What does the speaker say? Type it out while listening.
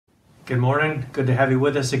Good morning. Good to have you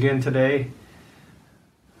with us again today.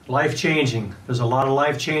 Life-changing. There's a lot of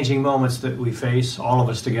life-changing moments that we face, all of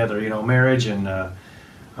us together. You know, marriage and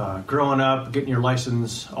growing up, getting your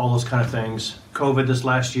license, all those kind of things. COVID this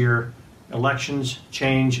last year, elections,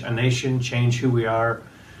 change a nation, change who we are.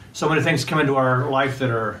 So many things come into our life that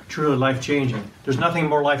are truly life-changing. There's nothing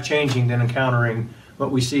more life-changing than encountering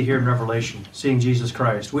what we see here in Revelation, seeing Jesus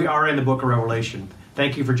Christ. We are in the book of Revelation.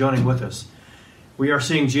 Thank you for joining with us. We are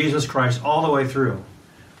seeing Jesus Christ all the way through.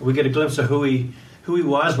 We get a glimpse of who he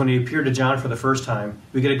was when he appeared to John for the first time.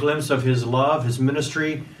 We get a glimpse of his love, his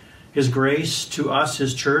ministry, his grace to us,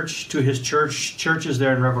 his church, to his churches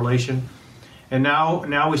there in Revelation. And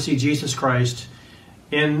now we see Jesus Christ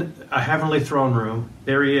in a heavenly throne room.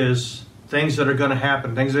 There he is. Things that are going to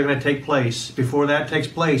happen, things that are going to take place. Before that takes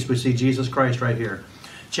place, we see Jesus Christ right here.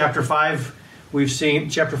 Chapter 4, we've seen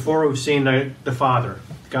the Father.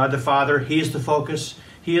 God the Father, He is the focus.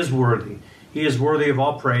 He is worthy. He is worthy of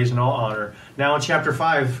all praise and all honor. Now in chapter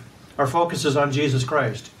 5, our focus is on Jesus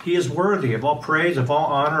Christ. He is worthy of all praise, of all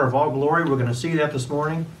honor, of all glory. We're going to see that this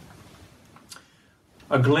morning.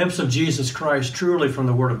 A glimpse of Jesus Christ truly from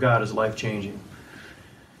the Word of God is life-changing.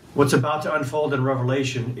 What's about to unfold in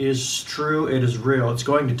Revelation is true. It is real. It's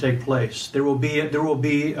going to take place. There will be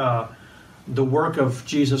the work of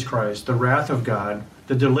Jesus Christ, the wrath of God,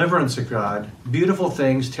 the deliverance of God, beautiful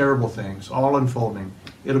things, terrible things, all unfolding.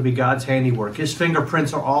 It'll be God's handiwork. His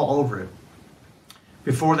fingerprints are all over it.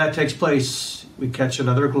 Before that takes place, we catch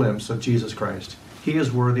another glimpse of Jesus Christ. He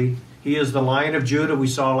is worthy. He is the Lion of Judah we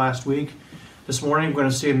saw last week. This morning we're going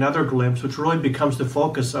to see another glimpse, which really becomes the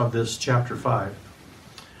focus of this chapter 5.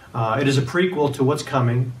 It is a prequel to what's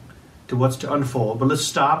coming, to what's to unfold. But let's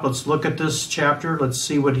stop. Let's look at this chapter. Let's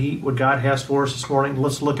see what God has for us this morning.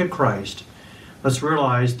 Let's look at Christ. Let's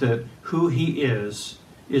realize that who He is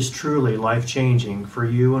truly life-changing for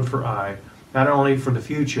you and for I. Not only for the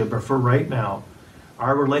future, but for right now.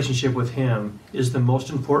 Our relationship with Him is the most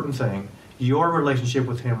important thing. Your relationship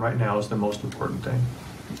with Him right now is the most important thing.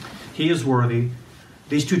 He is worthy.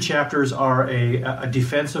 These two chapters are a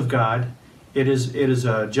defense of God. It is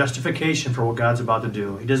a justification for what God's about to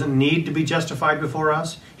do. He doesn't need to be justified before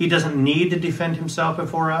us. He doesn't need to defend Himself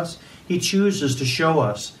before us. He chooses to show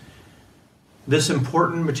us this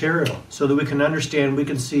important material so that we can understand, we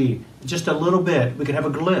can see just a little bit, we can have a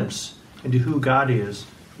glimpse into who God is,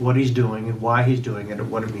 what He's doing, and why He's doing it,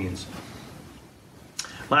 and what it means.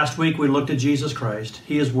 Last week we looked at Jesus Christ.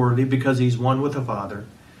 He is worthy because He's one with the Father.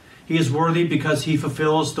 He is worthy because He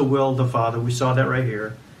fulfills the will of the Father. We saw that right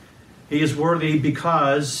here. He is worthy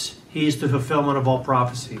because He's the fulfillment of all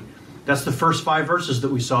prophecy. That's the first 5 verses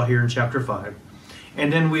that we saw here in chapter 5.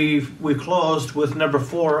 And then we closed with number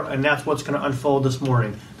 4, and that's what's going to unfold this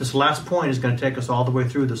morning. This last point is going to take us all the way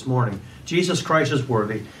through this morning. Jesus Christ is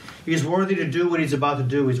worthy. He's worthy to do what He's about to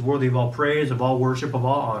do. He's worthy of all praise, of all worship, of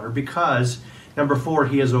all honor, because, number 4,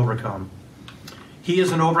 He has overcome. He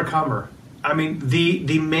is an overcomer. I mean,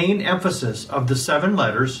 the main emphasis of the 7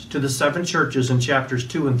 letters to the 7 churches in chapters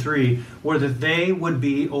 2 and 3 were that they would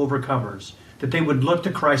be overcomers, that they would look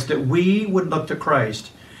to Christ, that we would look to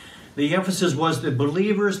Christ. The emphasis was that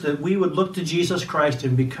believers, that we would look to Jesus Christ,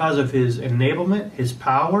 and because of His enablement, His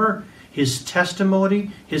power, His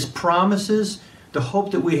testimony, His promises, the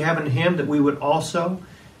hope that we have in Him, that we would also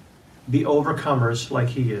be overcomers like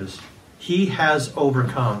He is. He has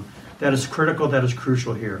overcome. That is critical, that is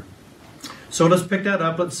crucial here. So let's pick that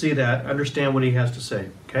up, let's see that, understand what He has to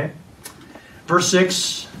say, okay? Verse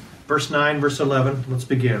 6, verse 9, verse 11, let's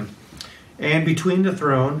begin. And between the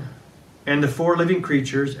throne and the 4 living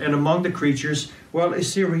creatures, and among the creatures, well,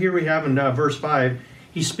 see, here we have in verse 5,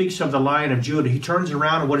 He speaks of the Lion of Judah. He turns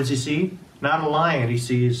around, and what does He see? Not a lion, He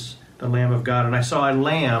sees the Lamb of God. And I saw a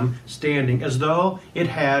lamb standing as though it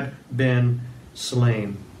had been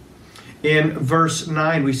slain. In verse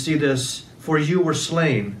 9, we see this, for you were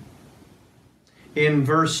slain. In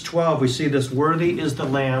verse 12, we see this, worthy is the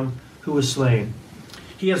Lamb who was slain.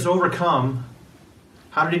 He has overcome.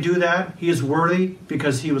 How did He do that? He is worthy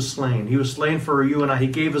because He was slain. He was slain for you and I. He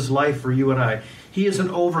gave His life for you and I. He is an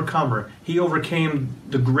overcomer. He overcame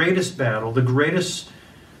the greatest battle, the greatest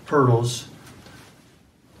hurdles,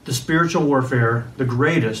 the spiritual warfare, the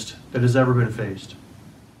greatest that has ever been faced.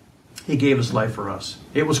 He gave His life for us.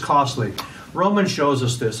 It was costly. Romans shows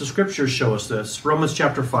us this. The Scriptures show us this. Romans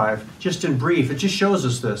chapter 5, just in brief, it just shows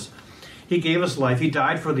us this. He gave His life. He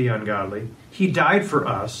died for the ungodly. He died for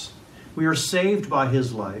us. We are saved by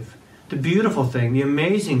His life. The beautiful thing, the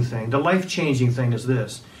amazing thing, the life-changing thing is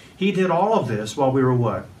this. He did all of this while we were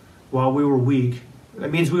what? While we were weak.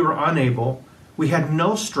 That means we were unable. We had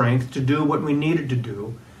no strength to do what we needed to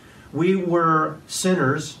do. We were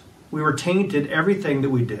sinners. We were tainted. Everything that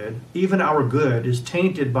we did, even our good, is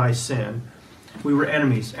tainted by sin. We were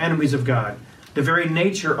enemies of God. The very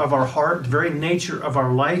nature of our heart, the very nature of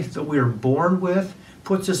our life that we are born with,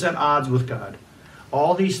 puts us at odds with God.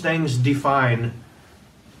 All these things define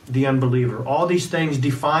the unbeliever. All these things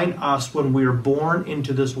define us when we are born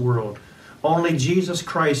into this world. Only Jesus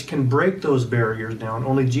Christ can break those barriers down.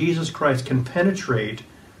 Only Jesus Christ can penetrate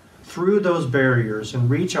through those barriers and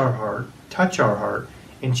reach our heart, touch our heart,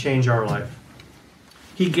 and change our life.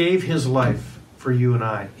 He gave his life for you and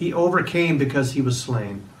I. He overcame because he was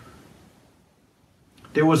slain.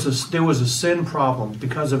 There was a sin problem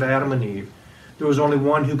because of Adam and Eve. There was only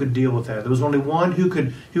one who could deal with that. There was only one who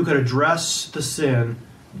could address the sin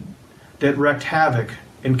that wreaked havoc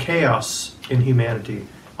and chaos in humanity,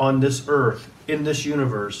 on this earth, in this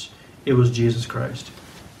universe. It was Jesus Christ.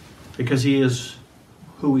 Because he is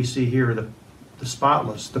who we see here, the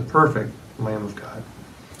spotless, the perfect Lamb of God.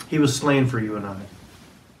 He was slain for you and I.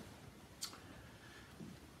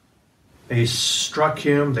 They struck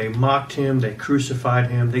him, they mocked him, they crucified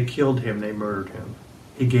him, they killed him, they murdered him.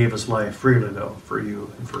 He gave his life freely, though, for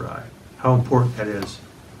you and for I. How important that is.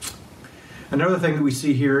 Another thing that we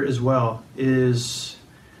see here as well is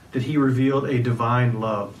that he revealed a divine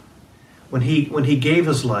love. When he gave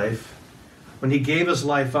his life,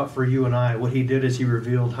 up for you and I, what he did is he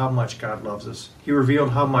revealed how much God loves us. He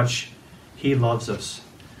revealed how much he loves us.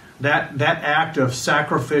 That act of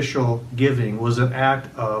sacrificial giving was an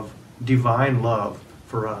act of divine love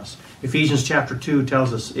for us. Ephesians chapter 2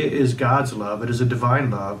 tells us it is God's love. It is a divine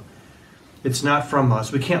love. It's not from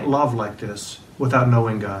us. We can't love like this without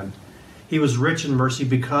knowing God. He was rich in mercy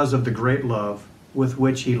because of the great love with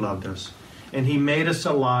which he loved us. And he made us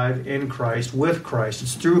alive in Christ, with Christ.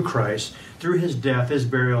 It's through Christ, through his death, his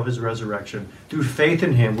burial, his resurrection. Through faith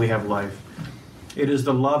in him, we have life. It is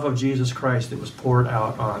the love of Jesus Christ that was poured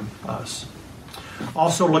out on us.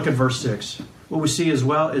 Also look at verse 6. What we see as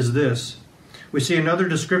well is this. We see another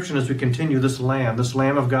description as we continue, this Lamb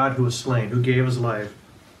of God who was slain, who gave his life.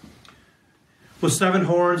 With 7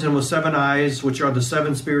 horns and with 7 eyes, which are the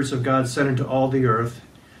 7 spirits of God sent into all the earth.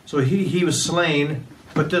 So he was slain,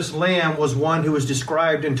 but this Lamb was one who was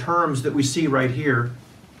described in terms that we see right here.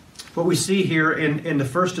 What we see here in the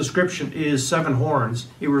first description is 7 horns.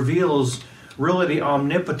 It reveals really the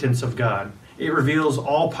omnipotence of God. It reveals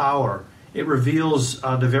all power. It reveals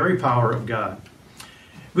the very power of God.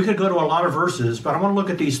 We could go to a lot of verses, but I want to look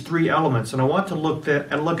at these 3 elements, and I want to look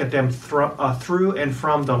at them through and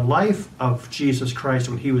from the life of Jesus Christ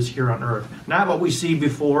when he was here on earth. Not what we see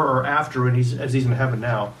before or after as he's in heaven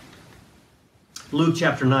now. Luke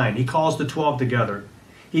chapter 9, he calls the 12 together.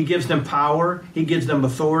 He gives them power. He gives them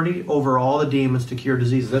authority over all the demons to cure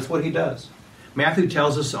diseases. That's what he does. Matthew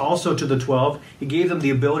tells us also to the 12, he gave them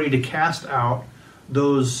the ability to cast out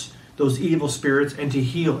those evil spirits and to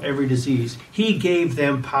heal every disease. He gave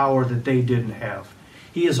them power that they didn't have.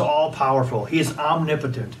 He is all-powerful. He is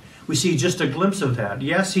omnipotent. We see just a glimpse of that.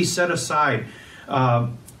 Yes, he set aside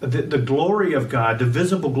the glory of God, the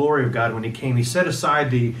visible glory of God when he came. He set aside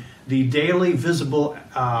the daily visible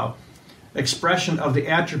expression of the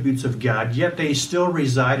attributes of God, yet they still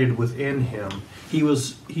resided within him. He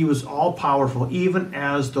was all-powerful, even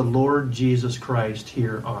as the Lord Jesus Christ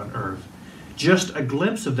here on earth. Just a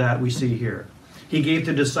glimpse of that we see here. He gave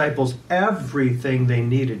the disciples everything they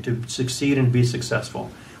needed to succeed and be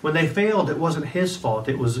successful. When they failed, it wasn't his fault.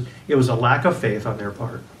 It was a lack of faith on their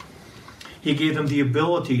part. He gave them the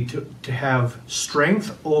ability to have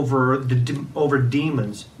strength over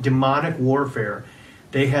demons, demonic warfare.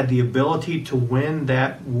 They had the ability to win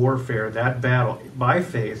that warfare, that battle, by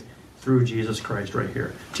faith through Jesus Christ right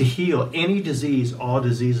here. To heal any disease, all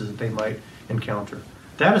diseases that they might encounter.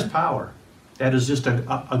 That is power. That is just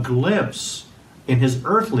a glimpse in his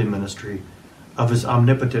earthly ministry of his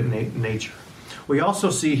omnipotent nature. We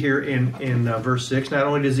also see here in verse 6, not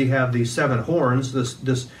only does he have these 7 horns,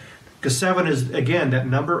 because 7 is, again, that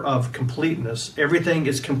number of completeness. Everything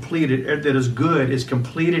is completed, that is good, is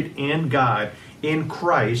completed in God, in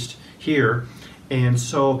Christ here. And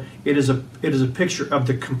so it is a picture of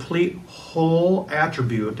the complete whole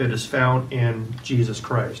attribute that is found in Jesus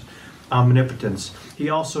Christ. Omnipotence. He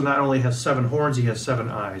also not only has 7 horns, he has 7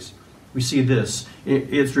 eyes. We see this.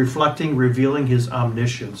 It's revealing his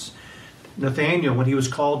omniscience. Nathanael, when he was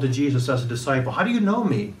called to Jesus as a disciple, how do you know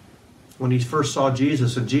me? When he first saw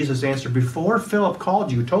Jesus, and Jesus answered, before Philip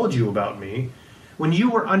called you, told you about me, when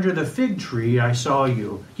you were under the fig tree, I saw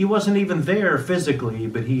you. He wasn't even there physically,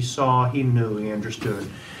 but he saw, he knew, he understood.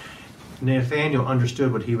 Nathanael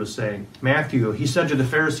understood what he was saying. Matthew, he said to the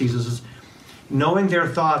Pharisees, Knowing their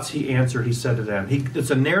thoughts, he answered, he said to them. It's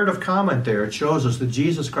a narrative comment there. It shows us that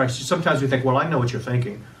Jesus Christ, sometimes we think, well, I know what you're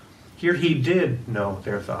thinking. Here he did know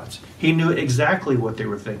their thoughts. He knew exactly what they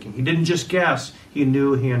were thinking. He didn't just guess. He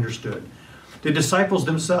knew, he understood. The disciples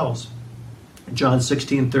themselves, John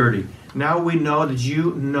 16:30. Now we know that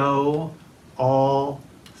you know all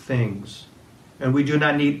things, and we do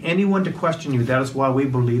not need anyone to question you. That is why we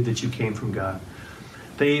believe that you came from God.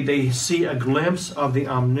 They see a glimpse of the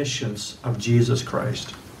omniscience of Jesus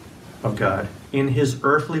Christ, of God, in his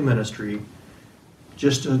earthly ministry.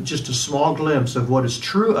 Just a small glimpse of what is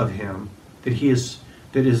true of him, that is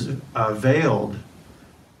veiled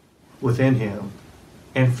within him.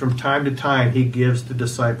 And from time to time, he gives the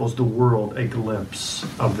disciples, the world, a glimpse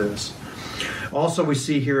of this. Also, we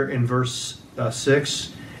see here in verse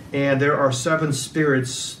 6, and there are 7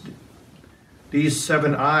 spirits. These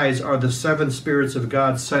 7 eyes are the 7 spirits of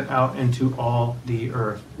God sent out into all the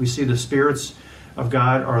earth. We see the spirits of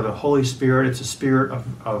God are the Holy Spirit. It's a spirit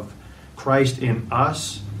of Christ in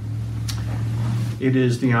us. It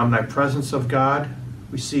is the omnipresence of God.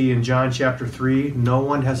 We see in John chapter 3, no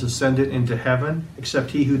one has ascended into heaven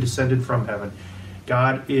except he who descended from heaven.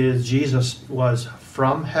 Jesus was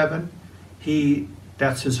from heaven.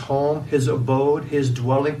 That's his home, his abode, his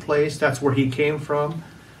dwelling place. That's where he came from.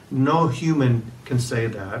 No human can say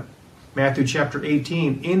that. Matthew chapter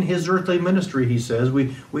 18, in his earthly ministry, he says,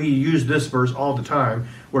 we use this verse all the time,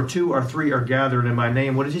 where 2 or 3 are gathered in my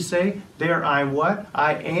name. What does he say? There I am what?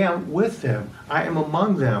 I am with them. I am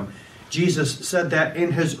among them. Jesus said that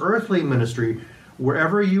in his earthly ministry,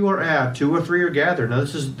 wherever you are at, 2 or 3 are gathered. Now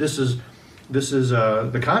this is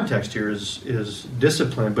the context here is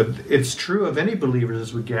discipline, but it's true of any believers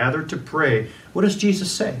as we gather to pray. What does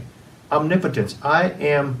Jesus say? Omnipotence. I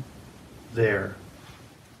am there.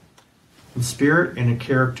 In spirit and in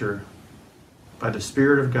character, by the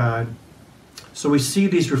Spirit of God. So we see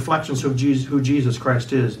these reflections of who Jesus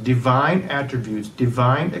Christ is. Divine attributes,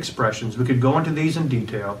 divine expressions. We could go into these in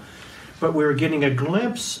detail, but we're getting a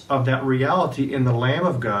glimpse of that reality in the Lamb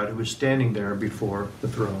of God who is standing there before the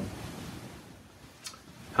throne.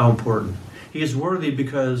 How important. He is worthy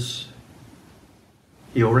because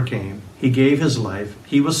he overcame. He gave his life.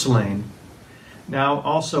 He was slain. Now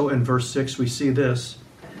also in verse 6 we see this.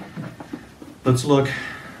 Let's look.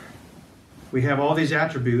 We have all these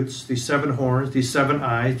attributes, these 7 horns, these 7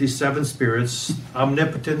 eyes, these 7 spirits,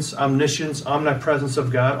 omnipotence, omniscience, omnipresence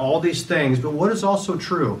of God, all these things. But what is also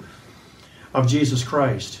true of Jesus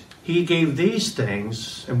Christ? He gave these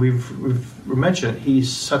things, and we've mentioned, he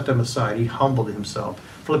set them aside. He humbled himself.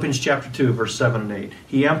 Philippians chapter 2, verse 7 and 8.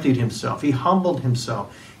 He emptied himself. He humbled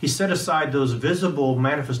himself. He set aside those visible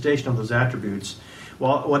manifestations of those attributes.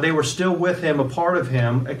 While they were still with him, a part of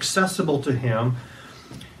him, accessible to him,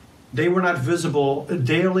 they were not visible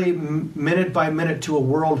daily, minute by minute, to a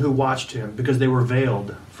world who watched him because they were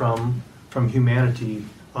veiled from humanity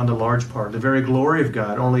on the large part. The very glory of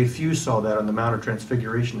God, only a few saw that on the Mount of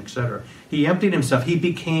Transfiguration, etc. He emptied himself. He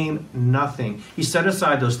became nothing. He set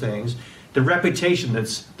aside those things. The reputation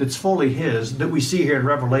that's fully his, that we see here in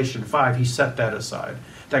Revelation 5, he set that aside.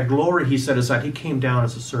 That glory he set aside. He came down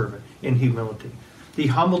as a servant in humility. He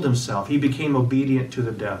humbled himself. He became obedient to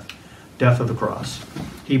the death of the cross.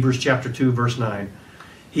 Hebrews chapter 2, verse 9.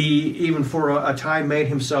 He, even for a time, made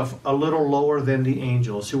himself a little lower than the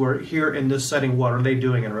angels who are here in this setting. What are they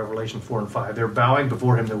doing in Revelation 4 and 5? They're bowing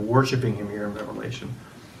before him. They're worshiping him here in Revelation.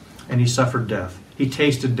 And he suffered death. He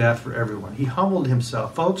tasted death for everyone. He humbled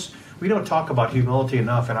himself. Folks, we don't talk about humility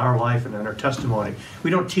enough in our life and in our testimony. We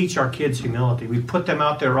don't teach our kids humility. We put them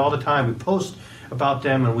out there all the time. We post about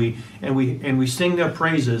them and we sing their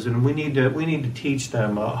praises, and we need to teach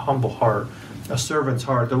them a humble heart, a servant's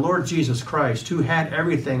heart. The Lord Jesus Christ, who had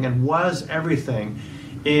everything and was everything,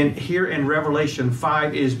 here in Revelation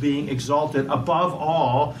 5 is being exalted above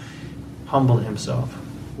all, humbled himself.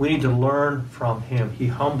 We need to learn from him. He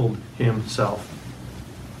humbled himself.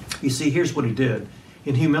 You see, here's what he did.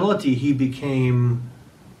 In humility, he became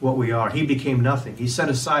what we are. He became nothing. He set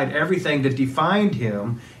aside everything that defined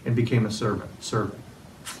him and became a servant.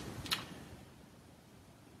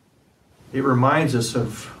 It reminds us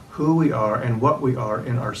of who we are and what we are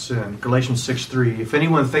in our sin. Galatians 6:3. If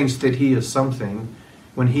anyone thinks that he is something,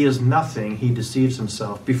 when he is nothing, he deceives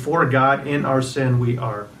himself. Before God, in our sin, we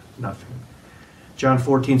are nothing. John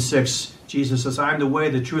 14:6. Jesus says, I am the way,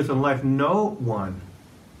 the truth, and life. No one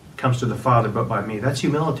comes to the Father but by me. That's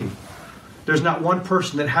humility. There's not one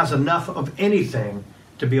person that has enough of anything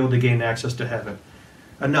to be able to gain access to heaven.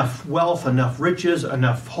 Enough wealth, enough riches,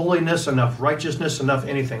 enough holiness, enough righteousness, enough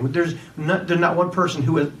anything. There's not one person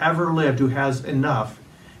who has ever lived who has enough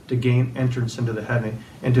to gain entrance into the heaven,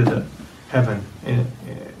 into heaven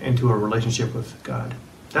into a relationship with God.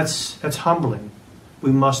 That's humbling.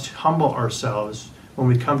 We must humble ourselves when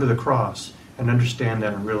we come to the cross and understand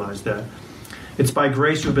that and realize that. It's by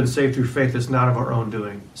grace we've been saved through faith. It's not of our own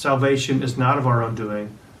doing. Salvation is not of our own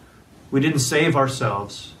doing. We didn't save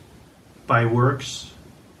ourselves by works,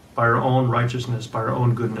 by our own righteousness, by our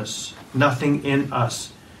own goodness. Nothing in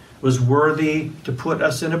us was worthy to put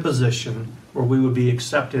us in a position where we would be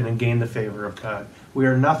accepted and gain the favor of God. We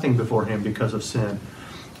are nothing before Him because of sin.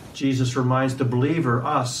 Jesus reminds the believer,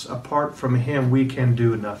 us, apart from Him, we can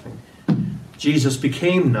do nothing. Jesus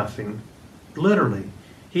became nothing, literally.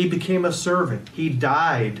 He became a servant. He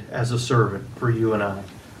died as a servant for you and I.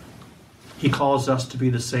 He calls us to be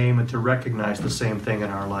the same and to recognize the same thing in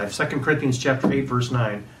our life. 2 Corinthians chapter 8, verse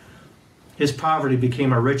 9. His poverty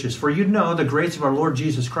became our riches. For you know the grace of our Lord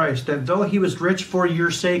Jesus Christ, that though He was rich, for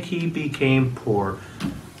your sake He became poor,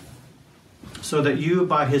 so that you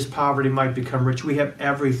by His poverty might become rich. We have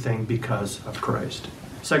everything because of Christ.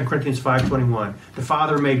 2 Corinthians 5:21. The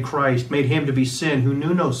Father made Christ, made Him to be sin who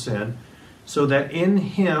knew no sin, so that in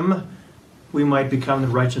Him we might become the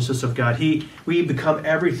righteousness of God. We become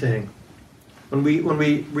everything. When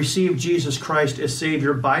we receive Jesus Christ as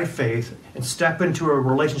Savior by faith and step into a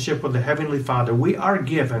relationship with the Heavenly Father, we are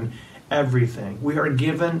given everything. We are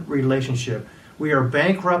given relationship. We are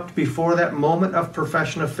bankrupt before that moment of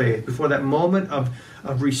profession of faith, before that moment of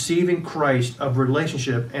receiving Christ, of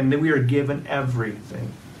relationship, and then we are given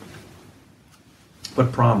everything.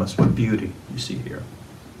 What promise, what beauty you see here.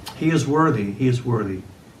 He is worthy. He is worthy.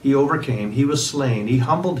 He overcame. He was slain. He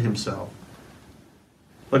humbled Himself.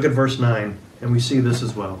 Look at verse 9, and we see this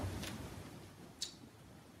as well.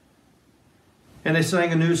 And they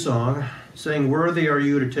sang a new song, saying, Worthy are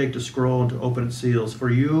you to take the scroll and to open its seals, for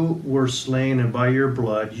you were slain, and by your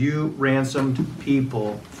blood you ransomed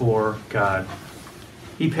people for God.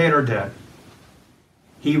 He paid our debt.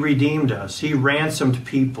 He redeemed us. He ransomed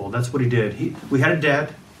people. That's what He did. We had a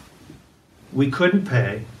debt we couldn't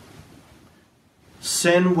pay.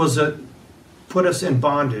 Sin put us in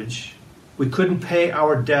bondage. We couldn't pay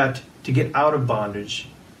our debt to get out of bondage,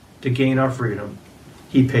 to gain our freedom.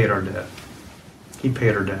 He paid our debt. He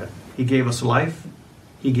paid our debt. He gave us life.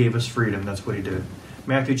 He gave us freedom. That's what He did.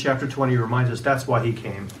 Matthew chapter 20 reminds us that's why He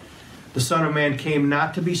came. The Son of Man came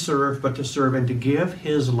not to be served, but to serve and to give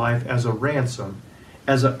His life as a ransom,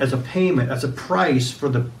 as a payment, as a price for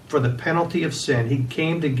the penalty of sin. He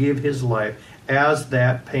came to give His life as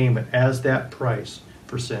that payment, as that price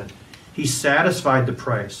for sin. He satisfied the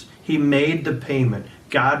price. He made the payment.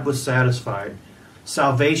 God was satisfied.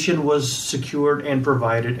 Salvation was secured and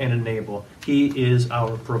provided and enabled. He is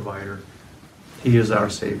our provider. He is our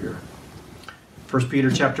Savior. 1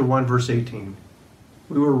 Peter chapter 1, verse 18.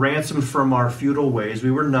 We were ransomed from our futile ways.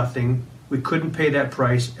 We were nothing. We couldn't pay that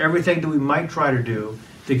price. Everything that we might try to do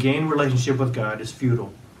to gain relationship with God is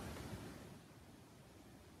futile.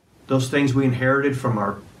 Those things we inherited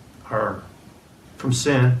from from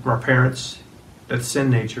sin, from our parents, that sin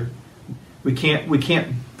nature. We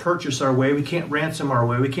can't purchase our way. We can't ransom our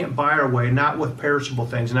way. We can't buy our way, not with perishable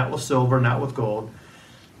things, not with silver, not with gold.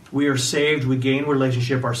 We are saved. We gain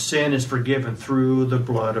relationship. Our sin is forgiven through the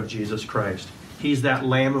blood of Jesus Christ. He's that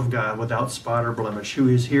Lamb of God without spot or blemish who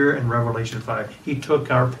is here in Revelation 5. He took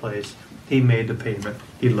our place. He made the payment.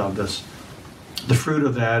 He loved us. The fruit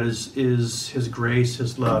of that is His grace,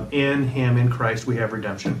 His love. In Him, in Christ, we have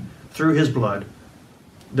redemption. Through His blood,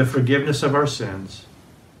 the forgiveness of our sins,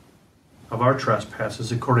 of our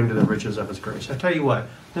trespasses, according to the riches of His grace. I tell you what,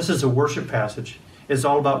 this is a worship passage. It's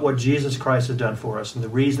all about what Jesus Christ has done for us and the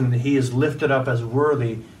reason that He is lifted up as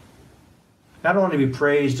worthy, not only to be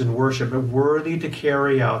praised and worshiped, but worthy to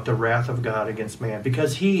carry out the wrath of God against man,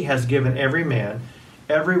 because He has given every man,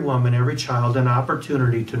 every woman, every child an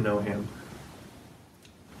opportunity to know Him.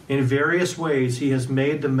 In various ways, He has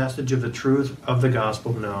made the message of the truth of the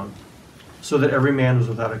gospel known, so that every man was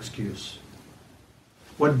without excuse.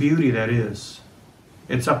 What beauty that is.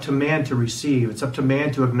 It's up to man to receive. It's up to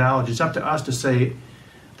man to acknowledge. It's up to us to say,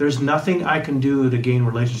 there's nothing I can do to gain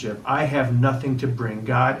relationship. I have nothing to bring.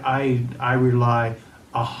 God, I rely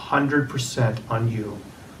 100% on You.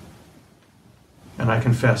 And I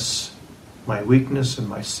confess my weakness and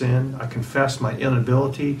my sin. I confess my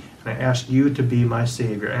inability, and I ask You to be my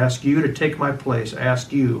Savior. I ask You to take my place. I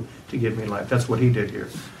ask You to give me life. That's what He did here.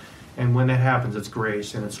 And when that happens, it's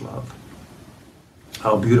grace and it's love.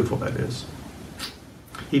 How beautiful that is.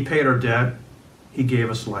 He paid our debt. He gave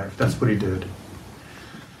us life. That's what He did.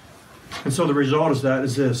 And so the result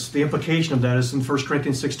is this. The implication of that is in 1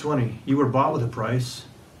 Corinthians 6:20. You were bought with a price.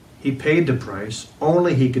 He paid the price.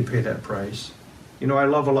 Only He could pay that price. You know, I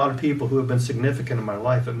love a lot of people who have been significant in my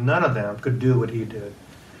life, and none of them could do what he did.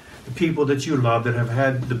 The people that you love that have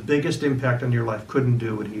had the biggest impact on your life couldn't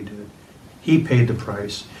do what he did. He paid the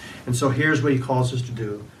price. And so here's what he calls us to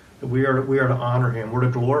do. That we are to honor him. We're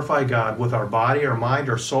to glorify God with our body, our mind,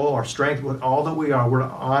 our soul, our strength, with all that we are. We're to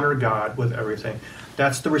honor God with everything.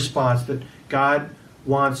 That's the response that God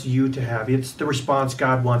wants you to have. It's the response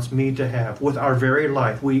God wants me to have. With our very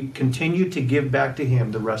life, we continue to give back to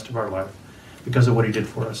him the rest of our life because of what he did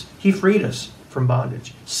for us. He freed us from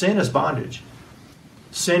bondage. Sin is bondage.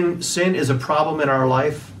 Sin is a problem in our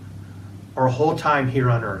life our whole time here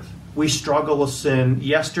on earth. We struggle with sin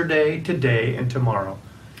yesterday, today, and tomorrow.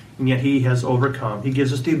 And yet he has overcome. He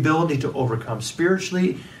gives us the ability to overcome.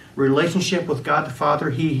 Spiritually, relationship with God the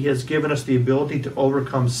Father, he has given us the ability to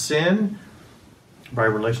overcome sin by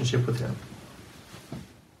relationship with him.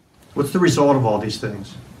 What's the result of all these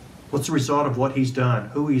things? What's the result of what he's done?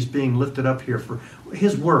 Who he's being lifted up here for?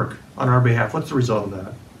 His work on our behalf. What's the result of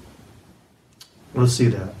that? Let's see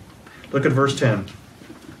that. Look at verse 10.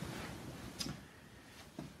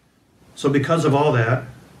 So because of all that,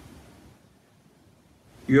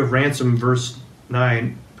 you have ransomed, verse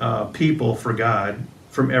 9, people for God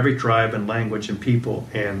from every tribe and language and people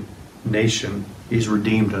and nation. He's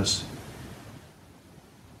redeemed us.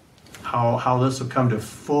 How this will come to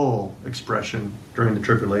full expression during the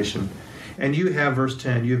tribulation. And you have, verse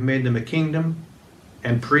 10, you have made them a kingdom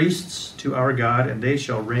and priests to our God, and they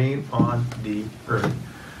shall reign on the earth.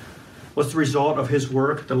 What's the result of his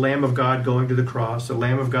work? The Lamb of God going to the cross, the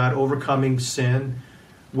Lamb of God overcoming sin,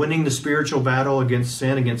 winning the spiritual battle against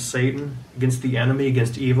sin, against Satan, against the enemy,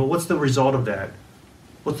 against evil. What's the result of that?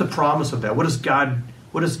 What's the promise of that? What does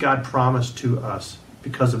God promise to us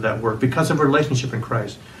because of that work, because of relationship in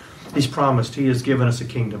Christ? He's promised, he has given us a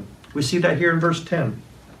kingdom. We see that here in verse 10.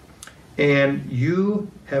 And you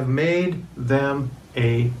have made them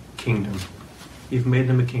a kingdom. You've made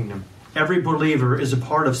them a kingdom. Every believer is a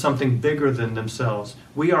part of something bigger than themselves.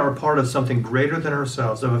 We are a part of something greater than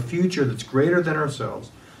ourselves, of a future that's greater than ourselves.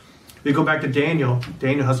 We go back to Daniel.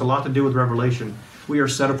 Daniel has a lot to do with Revelation. We are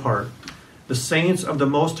set apart. The saints of the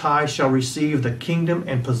Most High shall receive the kingdom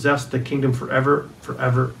and possess the kingdom forever,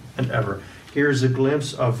 forever, and ever. Here's a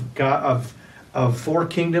glimpse of God, of four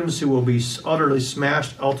kingdoms who will be utterly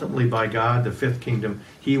smashed ultimately by God. The fifth kingdom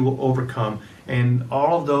he will overcome. And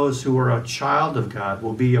all of those who are a child of God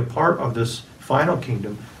will be a part of this final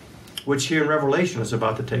kingdom, which here in Revelation is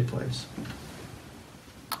about to take place.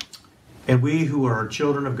 And we who are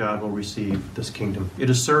children of God will receive this kingdom. It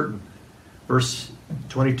is certain. Verse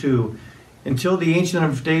 22, until the Ancient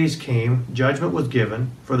of Days came, judgment was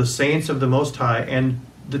given for the saints of the Most High, and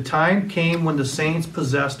the time came when the saints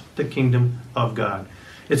possessed the kingdom of God.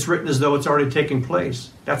 It's written as though it's already taking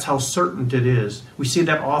place. That's how certain it is. We see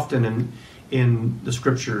that often in the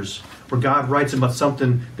scriptures, where God writes about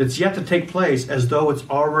something that's yet to take place as though it's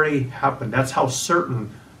already happened. That's how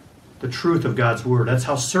certain the truth of God's word. That's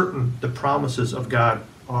how certain the promises of God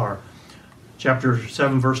are. Chapter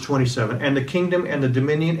 7, verse 27. And the kingdom and the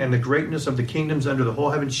dominion and the greatness of the kingdoms under the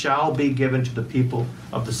whole heaven shall be given to the people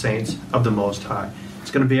of the saints of the Most High. It's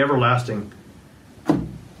going to be everlasting,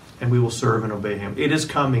 and we will serve and obey him. It is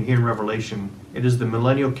coming here in Revelation. It is the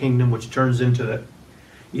millennial kingdom which turns into the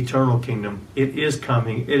eternal kingdom. It is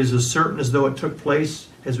coming. It is as certain as though it took place,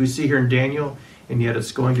 as we see here in Daniel, and yet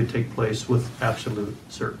it's going to take place with absolute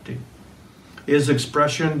certainty. Is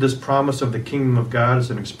expression, this promise of the kingdom of God is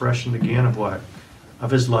an expression again of what? Of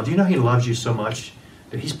his love. Do you know he loves you so much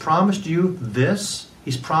that he's promised you this?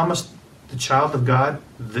 He's promised the child of God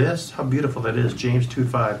this? How beautiful that is. James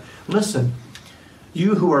 2:5. Listen,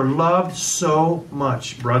 you who are loved so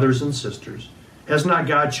much, brothers and sisters, has not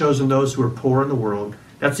God chosen those who are poor in the world,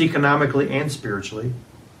 that's economically and spiritually,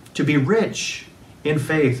 to be rich in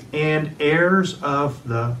faith and heirs of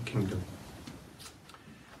the kingdom?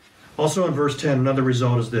 Also in verse 10, another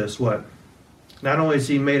result is this. What? Not only has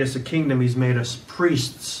he made us a kingdom, he's made us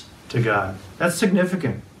priests to God. That's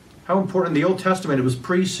significant. How important. In the Old Testament, it was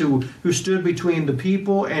priests who stood between the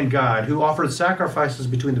people and God, who offered sacrifices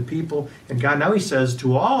between the people and God. Now he says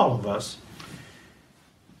to all of us,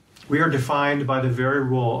 we are defined by the very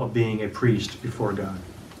role of being a priest before God.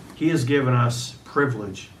 He has given us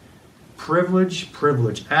privilege.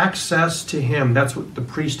 Privilege. Access to him. That's what the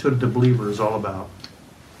priesthood of the believer is all about.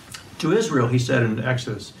 To Israel, he said in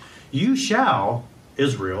Exodus, you shall,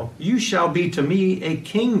 Israel, you shall be to me a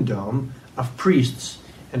kingdom of priests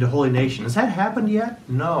and a holy nation. Has that happened yet?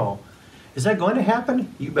 No. Is that going to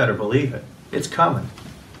happen? You better believe it. It's coming.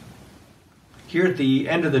 Here at the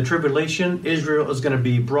end of the tribulation, Israel is going to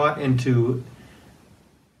be brought into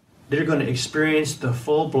they're going to experience the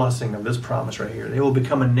full blessing of this promise right here. They will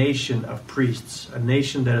become a nation of priests, a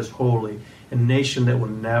nation that is holy, a nation that will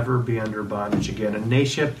never be under bondage again, a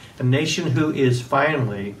nation who is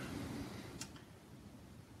finally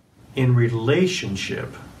in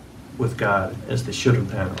relationship with God as they should have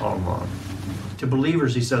been all along. To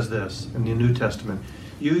believers, he says this in the New Testament: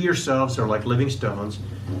 you yourselves are like living stones.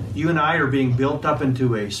 You and I are being built up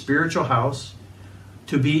into a spiritual house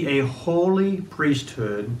to be a holy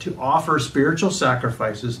priesthood, to offer spiritual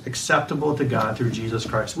sacrifices acceptable to God through Jesus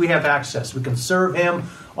Christ. We have access. We can serve him,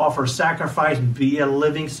 offer sacrifice, be a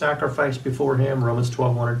living sacrifice before him, Romans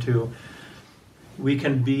 12:1 or 2. We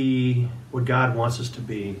can be what God wants us to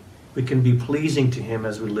be. We can be pleasing to him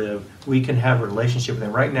as we live. We can have a relationship with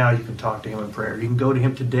him. Right now, you can talk to him in prayer. You can go to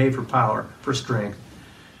him today for power, for strength,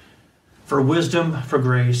 for wisdom, for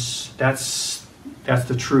grace. That's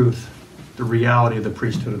the truth, the reality of the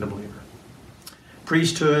priesthood of the believer.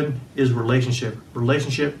 Priesthood is relationship.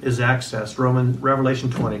 Relationship is access. Revelation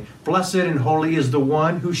 20. Blessed and holy is the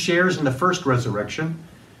one who shares in the first resurrection.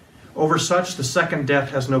 Over such the second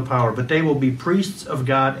death has no power, but they will be priests of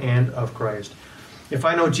God and of Christ. If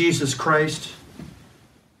I know Jesus Christ,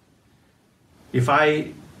 if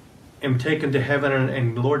I am taken to heaven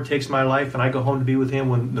and the Lord takes my life and I go home to be with him,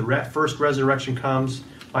 when the first resurrection comes,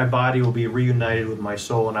 my body will be reunited with my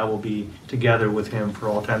soul and I will be together with him for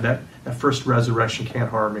all time. That first resurrection can't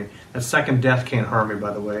harm me. That second death can't harm me,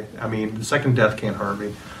 by the way. The second death can't harm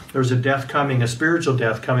me. There's a death coming, a spiritual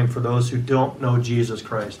death coming for those who don't know Jesus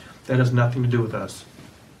Christ. That has nothing to do with us.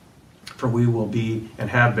 For we will be and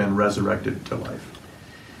have been resurrected to life.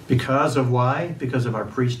 Because of why? Because of our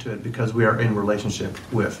priesthood, because we are in relationship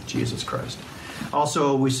with Jesus Christ.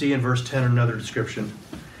 Also, we see in verse 10 another description.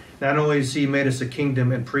 Not only has he made us a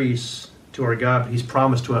kingdom and priests to our God, but he's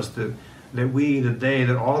promised to us that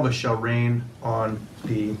all of us shall reign on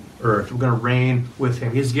the earth. We're going to reign with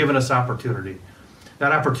him. He's given us opportunity.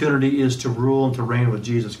 That opportunity is to rule and to reign with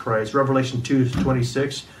Jesus Christ. Revelation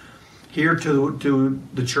 2:26. Here to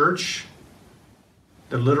the church,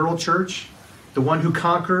 the literal church, the one who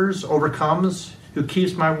conquers, overcomes, who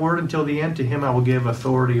keeps my word until the end, to him I will give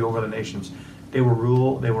authority over the nations. They will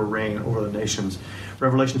rule, they will reign over the nations.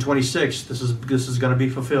 Revelation 26, this is going to be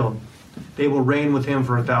fulfilled. They will reign with him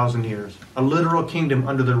for 1,000 years. A literal kingdom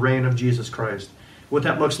under the reign of Jesus Christ. What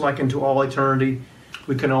that looks like into all eternity,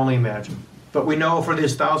 we can only imagine. But we know for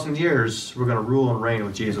these 1,000 years, we're going to rule and reign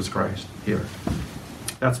with Jesus Christ here.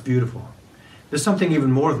 That's beautiful. There's something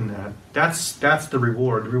even more than that. That's the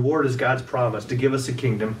reward. The reward is God's promise to give us a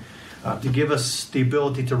kingdom, to give us the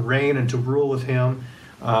ability to reign and to rule with him.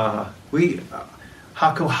 The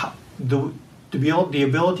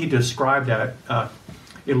ability to describe that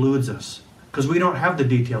eludes us because we don't have the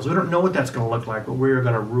details. We don't know what that's going to look like, but we are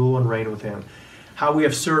going to rule and reign with him. How we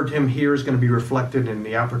have served him here is going to be reflected in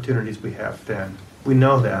the opportunities we have then. We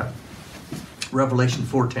know that. Revelation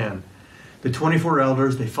 4:10. The 24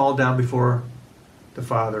 elders, they fall down before the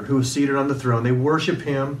Father who is seated on the throne. They worship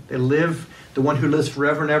him. They live, the one who lives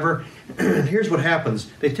forever and ever. And here's what happens.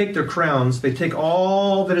 They take their crowns. They take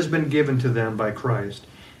all that has been given to them by Christ.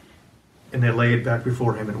 And they lay it back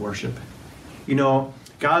before him in worship. You know,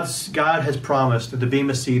 God has promised that the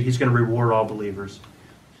Bema seat, he's going to reward all believers.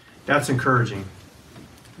 That's encouraging.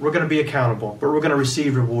 We're going to be accountable, but we're going to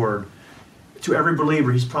receive reward. To every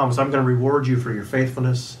believer, he's promised, I'm going to reward you for your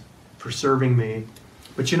faithfulness, for serving me.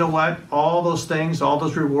 But you know what? All those things, all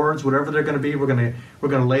those rewards, whatever they're going to be, we're going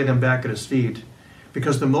to lay them back at his feet.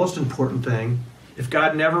 Because the most important thing, if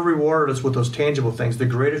God never rewarded us with those tangible things, the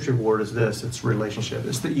greatest reward is this. It's relationship.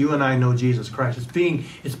 It's that you and I know Jesus Christ.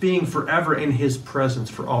 It's being forever in his presence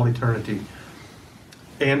for all eternity.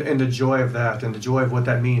 And the joy of that, and the joy of what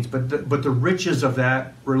that means. But the riches of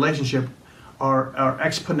that relationship are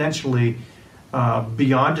exponentially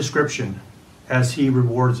beyond description as he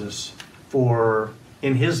rewards us for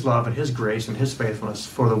in his love and his grace and his faithfulness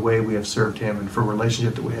for the way we have served him and for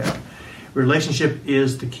relationship that we have. Relationship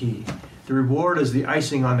is the key. The reward is the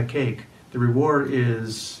icing on the cake. The reward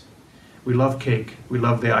is, we love cake, we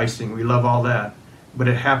love the icing, we love all that. But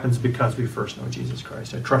it happens because we first know Jesus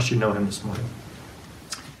Christ. I trust you know him this morning.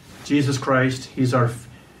 Jesus Christ,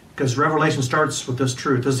 because Revelation starts with this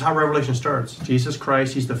truth. This is how Revelation starts. Jesus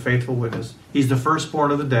Christ, he's the faithful witness. He's the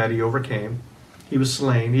firstborn of the dead. He overcame. He was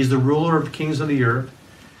slain. He's the ruler of the kings of the earth.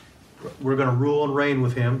 We're going to rule and reign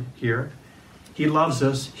with him here. He loves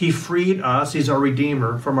us. He freed us. He's our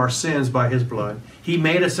Redeemer from our sins by his blood. He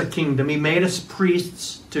made us a kingdom. He made us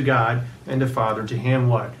priests to God and to Father. To him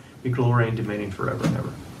what? Be glory and dominion forever and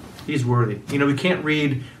ever. He's worthy. You know, we can't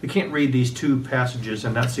read these two passages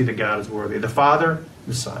and not see that God is worthy. The Father,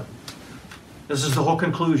 the Son. This is the whole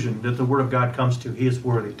conclusion that the Word of God comes to. He is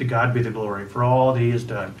worthy. To God be the glory for all that He has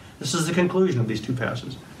done. This is the conclusion of these two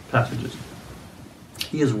passages.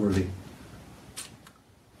 He is worthy.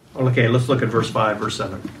 Okay, let's look at verse 5, verse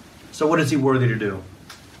 7. So what is He worthy to do?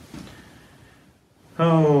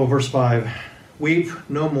 Oh, verse 5. Weep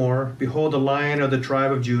no more. Behold, the Lion of the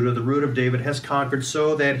tribe of Judah, the root of David, has conquered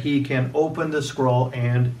so that He can open the scroll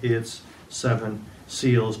and its 7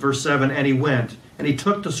 seals. Verse 7, and He went, and He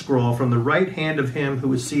took the scroll from the right hand of Him who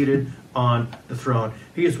was seated on the throne.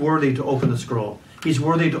 He is worthy to open the scroll. He's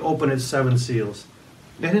worthy to open its 7 seals.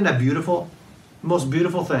 Isn't that beautiful? The most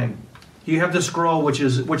beautiful thing. You have the scroll, which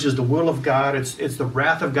is the will of God. It's the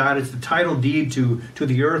wrath of God. It's the title deed to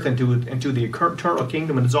the earth and to the eternal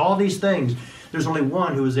kingdom. And it's all these things. There's only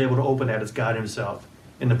one who is able to open that. It's God Himself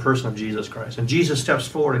in the person of Jesus Christ. And Jesus steps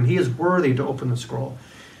forward, and He is worthy to open the scroll.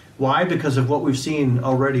 Why? Because of what we've seen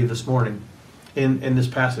already this morning in this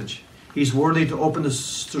passage. He's worthy to open the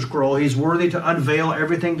scroll. He's worthy to unveil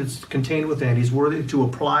everything that's contained within. He's worthy to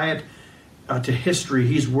apply it to history.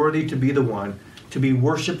 He's worthy to be the one to be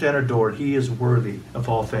worshipped and adored. He is worthy of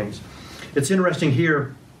all things. It's interesting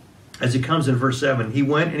here, as it comes in verse 7, He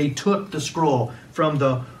went and He took the scroll from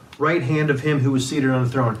the right hand of Him who was seated on the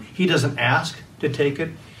throne. He doesn't ask to take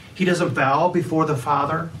it. He doesn't bow before the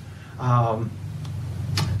Father.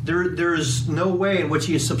 There is no way in which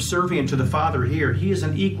He is subservient to the Father here. He is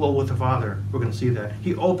an equal with the Father. We're going to see that.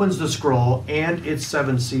 He opens the scroll and its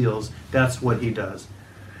 7 seals. That's what He does.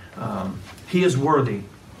 He is worthy,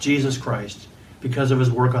 Jesus Christ, because of His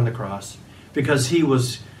work on the cross. Because He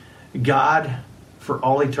was God for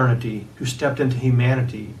all eternity, who stepped into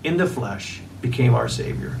humanity in the flesh, became our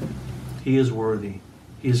Savior. He is worthy.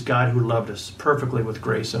 He is God who loved us perfectly with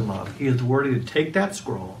grace and love. He is worthy to take that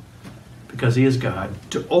scroll, because He is God,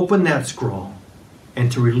 to open that scroll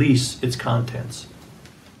and to release its contents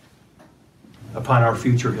upon our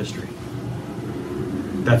future history.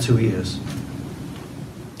 That's who He is.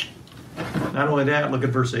 Not only that, look at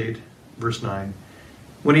verse 8, verse 9.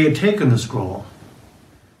 When He had taken the scroll,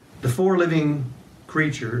 the 4 living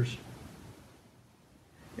creatures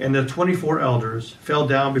and the 24 elders fell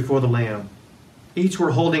down before the Lamb. Each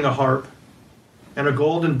were holding a harp and a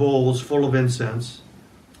golden bowls full of incense,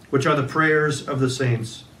 which are the prayers of the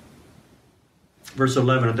saints. Verse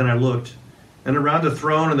 11, and then I looked, and around the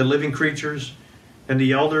throne and the living creatures and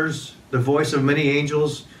the elders, the voice of many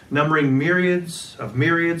angels, numbering myriads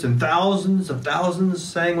and thousands of thousands,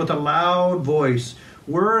 sang with a loud voice,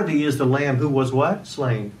 worthy is the Lamb who was what?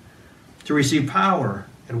 Slain, to receive power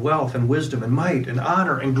and wealth and wisdom and might and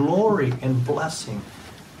honor and glory and blessing.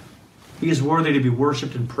 He is worthy to be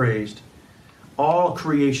worshipped and praised. All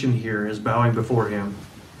creation here is bowing before Him.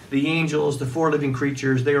 The angels, the 4 living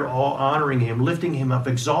creatures, they are all honoring Him, lifting Him up,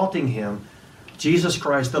 exalting Him. Jesus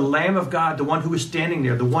Christ, the Lamb of God, the one who is standing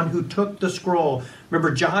there, the one who took the scroll.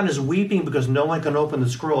 Remember, John is weeping because no one can open the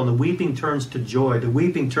scroll, and the weeping turns to joy. The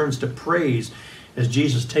weeping turns to praise as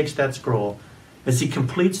Jesus takes that scroll, as He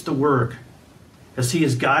completes the work, as He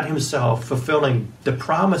is God Himself fulfilling the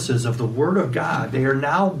promises of the Word of God. They are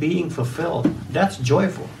now being fulfilled. That's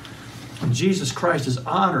joyful. And Jesus Christ is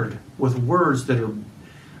honored with words that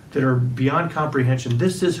are beyond comprehension.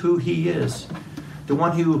 This is who He is. The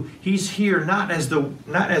one who, He's here not as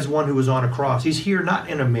one who was on a cross. He's here not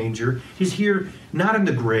in a manger. He's here not in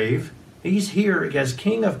the grave. He's here as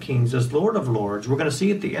King of Kings, as Lord of Lords. We're going to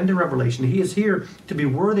see at the end of Revelation, He is here to be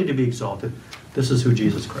worthy to be exalted. This is who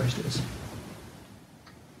Jesus Christ is.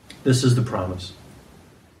 This is the promise.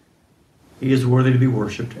 He is worthy to be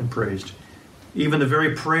worshipped and praised. Even the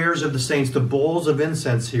very prayers of the saints, the bowls of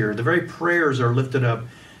incense here, the very prayers are lifted up.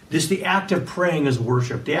 The act of praying is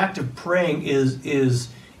worship. The act of praying is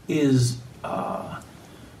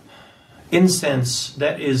incense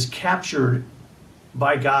that is captured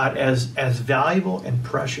by God as valuable and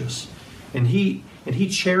precious. And He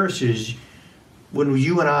cherishes when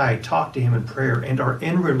you and I talk to Him in prayer and are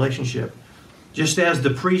in relationship. Just as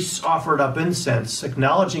the priests offered up incense,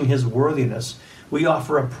 acknowledging His worthiness, we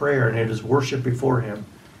offer up prayer, and it is worship before Him.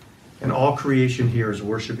 And all creation here is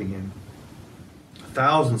worshiping Him.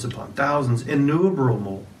 Thousands upon thousands,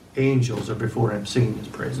 innumerable angels are before Him singing His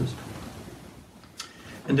praises.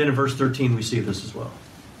 And then in verse 13 we see this as well.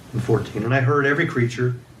 In 14, and I heard every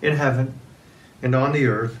creature in heaven and on the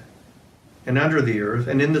earth and under the earth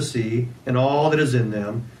and in the sea and all that is in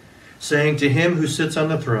them, saying to Him who sits on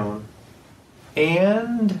the throne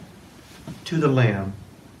and to the Lamb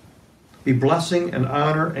be blessing and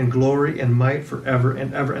honor and glory and might forever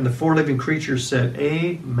and ever. And the 4 living creatures said,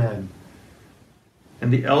 Amen.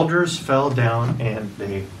 And the elders fell down and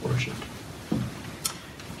they worshipped.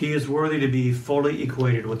 He is worthy to be fully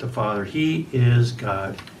equated with the Father. He is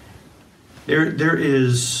God.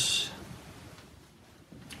 There's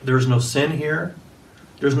no sin here.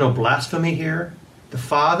 There's no blasphemy here. The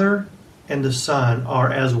Father and the Son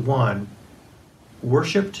are as one,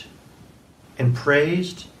 worshipped and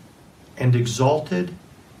praised and exalted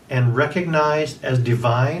and recognized as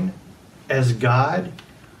divine, as God.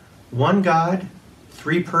 One God,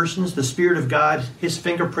 three persons, the Spirit of God, His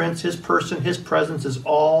fingerprints, His person, His presence is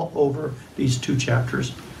all over these two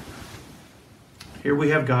chapters. Here we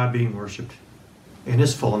have God being worshipped in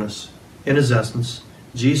His fullness, in His essence.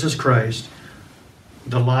 Jesus Christ,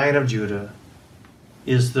 the Lion of Judah,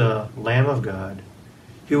 is the Lamb of God,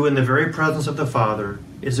 who in the very presence of the Father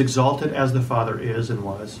is exalted as the Father is and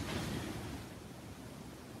was,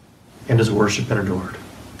 and is worshipped and adored.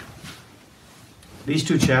 These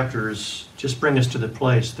two chapters just bring us to the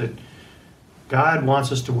place that God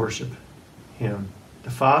wants us to worship Him,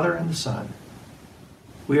 the Father and the Son.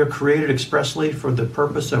 We are created expressly for the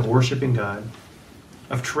purpose of worshiping God,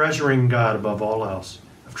 of treasuring God above all else,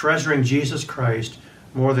 of treasuring Jesus Christ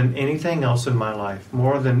more than anything else in my life,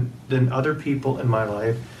 more than other people in my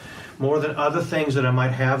life, more than other things that I might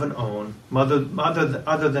have and own,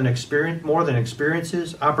 other than experience, more than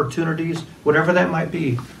experiences, opportunities, whatever that might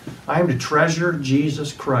be. I am to treasure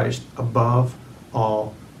Jesus Christ above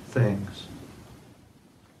all things.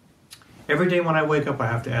 Every day when I wake up, I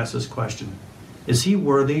have to ask this question: is He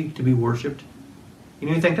worthy to be worshipped?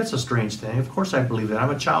 You think that's a strange thing. Of course I believe that. I'm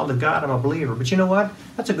a child of God. I'm a believer. But you know what?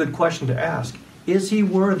 That's a good question to ask. Is He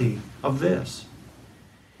worthy of this?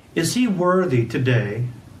 Is He worthy today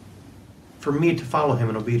for me to follow Him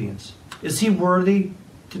in obedience? Is He worthy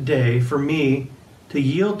today for me to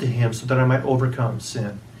yield to Him so that I might overcome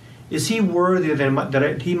sin? Is He worthy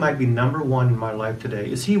that He might be number one in my life today?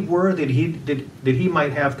 Is He worthy that He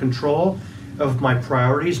might have control of my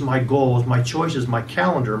priorities, my goals, my choices, my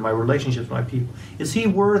calendar, my relationships, my people? Is He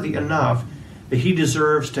worthy enough that He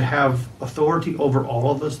deserves to have authority over all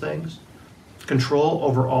of those things? Control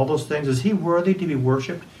over all those things? Is He worthy to be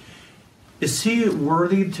worshipped? Is He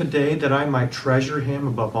worthy today that I might treasure Him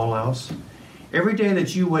above all else? Every day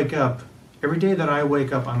that you wake up, every day that I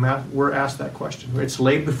wake up, we're asked that question. It's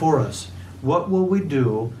laid before us. What will we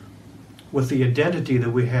do with the identity that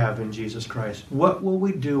we have in Jesus Christ? What will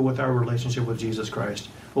we do with our relationship with Jesus Christ?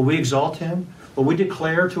 Will we exalt Him? Will we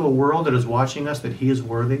declare to a world that is watching us that He is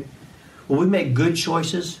worthy? Will we make good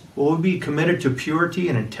choices? Will we be committed to purity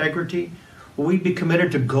and integrity? Will we be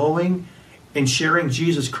committed to going and sharing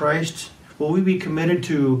Jesus Christ? Will we be committed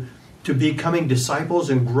to becoming disciples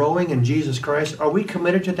and growing in Jesus Christ? Are we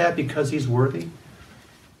committed to that because He's worthy?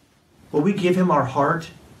 Will we give Him our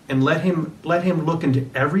heart and let Him look into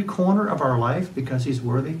every corner of our life because He's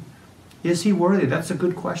worthy? Is He worthy? That's a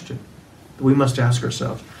good question that we must ask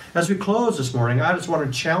ourselves. As we close this morning, I just want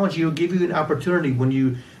to challenge you, give you an opportunity when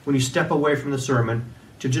you step away from the sermon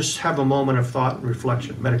to just have a moment of thought and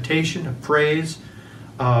reflection, meditation, of praise,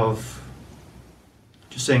 of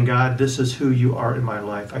just saying, God, this is who You are in my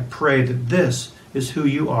life. I pray that this is who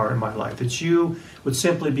You are in my life, that You would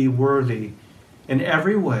simply be worthy in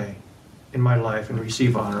every way in my life and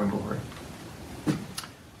receive honor and glory.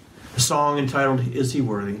 The song entitled, Is He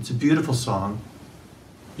Worthy? It's a beautiful song.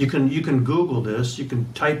 You can Google this. You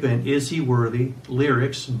can type in Is He Worthy?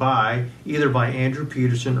 Lyrics either by Andrew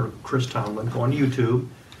Peterson or Chris Tomlin. Go on YouTube,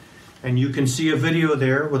 and you can see a video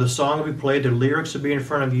there where the song will be played. The lyrics will be in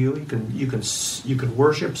front of you. You can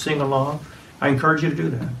worship, sing along. I encourage you to do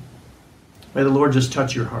that. May the Lord just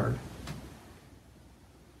touch your heart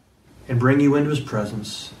and bring you into His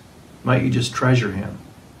presence. Might you just treasure Him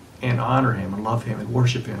and honor Him and love Him and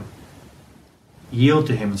worship Him. Yield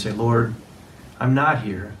to Him and say, Lord, I'm not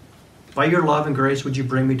here. By Your love and grace, would You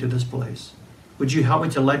bring me to this place? Would You help me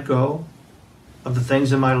to let go of the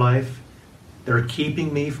things in my life that are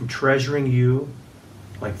keeping me from treasuring You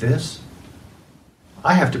like this?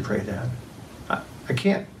 I have to pray that. I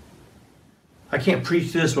can't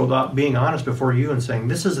preach this without being honest before You and saying,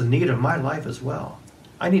 this is a need of my life as well.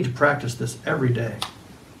 I need to practice this every day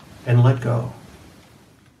and let go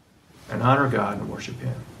and honor God and worship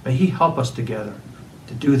Him. May He help us together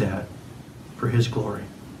to do that for His glory.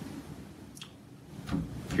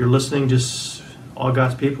 If you're listening, just all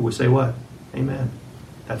God's people, we say what? Amen.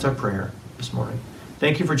 That's our prayer this morning.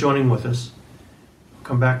 Thank you for joining with us. We'll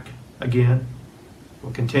come back again.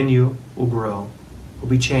 We'll continue. We'll grow.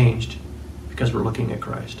 We'll be changed because we're looking at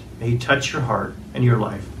Christ. May He touch your heart and your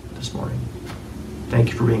life this morning.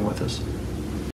 Thank you for being with us.